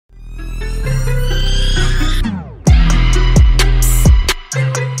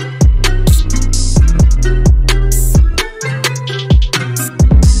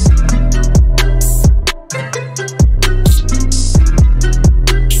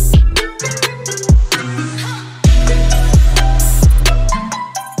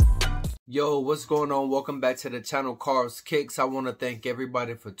what's going on? Welcome back to the channel, Carl's Kicks. I want to thank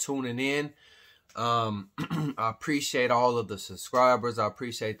everybody for tuning in. I appreciate all of the subscribers. I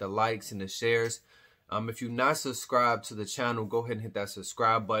appreciate the likes and the shares. If you're not subscribed to the channel, go ahead and hit that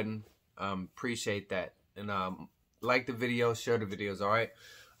subscribe button. Appreciate that. And like the video, share the videos, all right?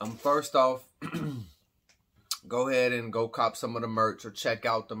 First off, go ahead and go cop some of the merch or check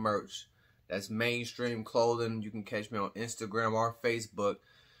out the merch. That's Mainstream Clothing. You can catch me on Instagram or Facebook.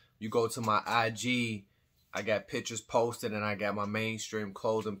 You go to my IG, I got pictures posted, and I got my Mainstream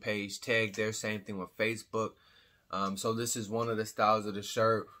Clothing page tagged there. Same thing with Facebook. So this is one of the styles of the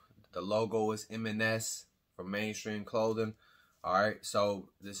shirt. The logo is M&S from Mainstream Clothing. All right, so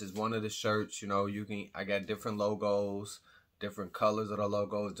this is one of the shirts. You know, I got different logos, different colors of the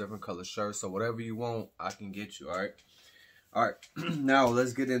logos, different color shirts. So whatever you want, I can get you. All right. All right. Now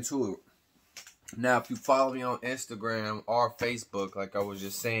let's get into it. Now, if you follow me on Instagram or Facebook, like I was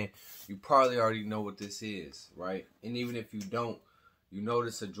just saying, you probably already know what this is, right? And even if you don't, you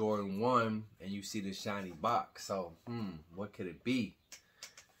notice a Jordan 1 and you see the shiny box. So, what could it be?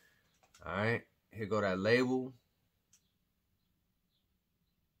 All right, here go that label.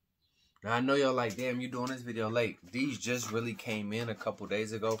 Now, I know y'all like, damn, you doing this video late. These just really came in a couple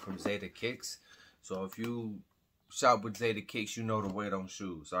days ago from Zeta Kicks. So, if you shop with Zeta Kicks, you know to wear them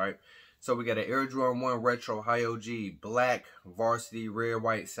shoes, all right? So we got an Air Jordan 1 Retro High OG Black Varsity Red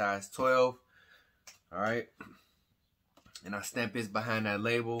White size 12. Alright. And I stamp this behind that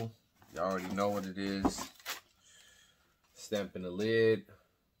label. You already know what it is. Stamping the lid.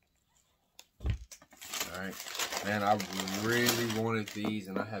 Alright. Man, I really wanted these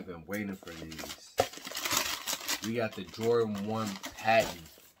and I have been waiting for these. We got the Jordan 1 patent.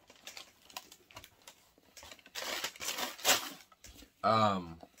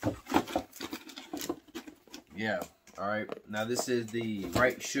 Yeah, all right. Now this is the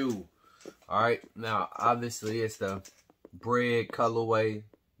right shoe. All right. Now obviously it's the bread colorway.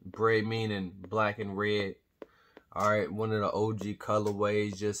 Bread meaning black and red. All right, one of the OG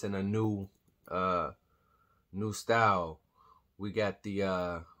colorways, just in a new style. We got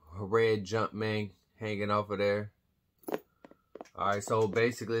the red Jumpman hanging off of there. All right, so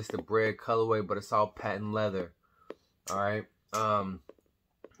basically it's the bread colorway, but it's all patent leather. All right.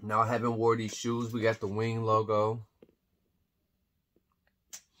 Now I haven't wore these shoes. We got the wing logo.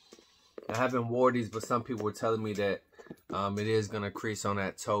 I haven't wore these, but some people were telling me that it is going to crease on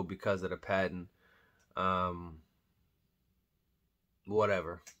that toe because of the patent.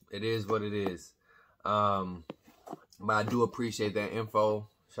 Whatever. It is what it is. But I do appreciate that info.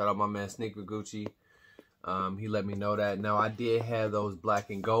 Shout out my man Sneaker Gucci. He let me know that. Now I did have those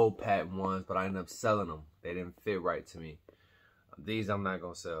black and gold patent ones, but I ended up selling them. They didn't fit right to me. These I'm not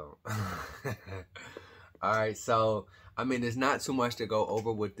going to sell. Alright, so, I mean, there's not too much to go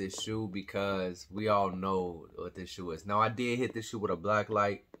over with this shoe because we all know what this shoe is. Now, I did hit this shoe with a black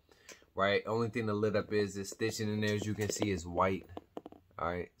light, right? Only thing that lit up is the stitching in there, as you can see, is white.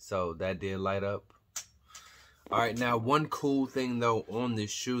 Alright, so that did light up. Alright, now, one cool thing, though, on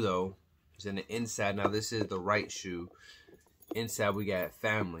this shoe, though, is in the inside. Now, this is the right shoe. Inside, we got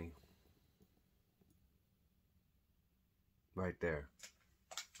family. Right there.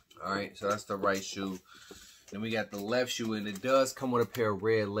 Alright, so that's the right shoe. Then we got the left shoe, and it does come with a pair of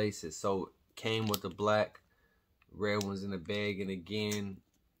red laces. So it came with the black, red ones in the bag, and again,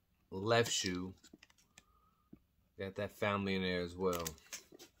 left shoe. Got that family in there as well.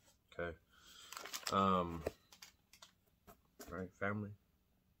 Okay. Right, family?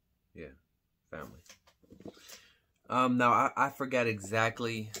 Yeah, family. Now I forgot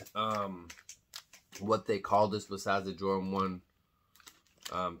exactly what they called this besides the Jordan 1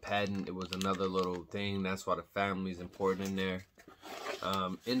 patent. It was another little thing. That's why the family is important in there.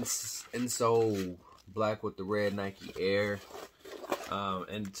 Insole black with the red Nike Air.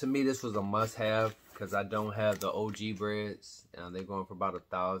 And to me, this was a must-have because I don't have the OG Breds. They're going for about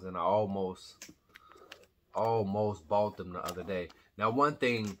 $1,000. I almost bought them the other day. Now, one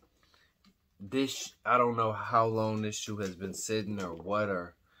thing, I don't know how long this shoe has been sitting or what,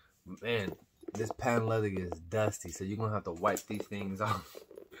 or man, this patent leather is dusty, so you're gonna have to wipe these things off.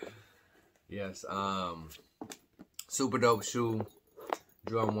 Yes, super dope shoe,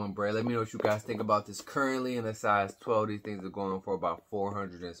 Jordan 1 Bred. Let me know what you guys think about this. Currently in a size 12, these things are going for about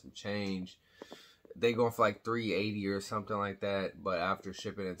 $400 and some change. They going for like $380 or something like that, but after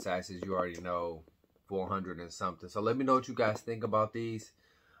shipping and taxes, you already know $400 and something. So let me know what you guys think about these,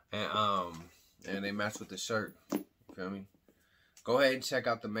 and they match with the shirt. You feel me? Go ahead and check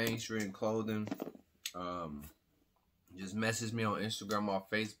out the Mainstream Clothing. Just message me on Instagram or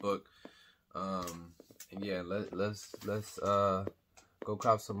Facebook. And yeah, let's go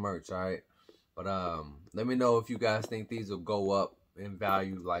cop some merch, all right? But let me know if you guys think these will go up in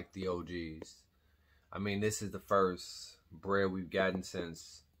value like the OGs. I mean, this is the first bread we've gotten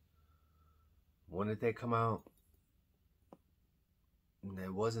since, when did they come out?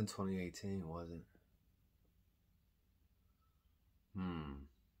 It wasn't 2018, was it?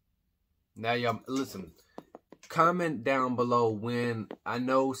 Now y'all listen. Comment down below when. I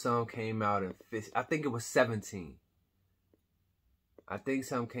know some came out in, I think it was 17. I think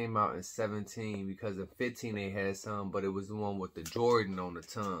some came out in 17 because in 15 they had some, but it was the one with the Jordan on the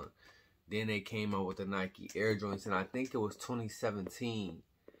tongue. Then they came out with the Nike Air Joints, and I think it was 2017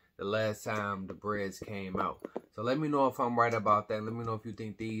 the last time the Breds came out. So let me know if I'm right about that. Let me know if you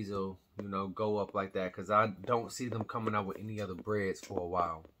think these will, you know, go up like that, because I don't see them coming out with any other Breds for a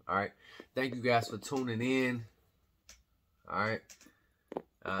while. All right. Thank you guys for tuning in. All right.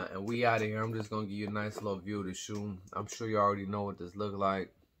 And we out of here. I'm just going to give you a nice little view of the shoe. I'm sure you already know what this look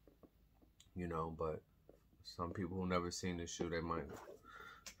like, you know, but some people who never seen this shoe, they might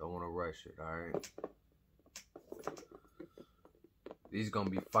don't want to rush it. All right. These going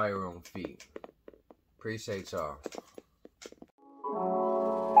to be fire on feet. Appreciate y'all.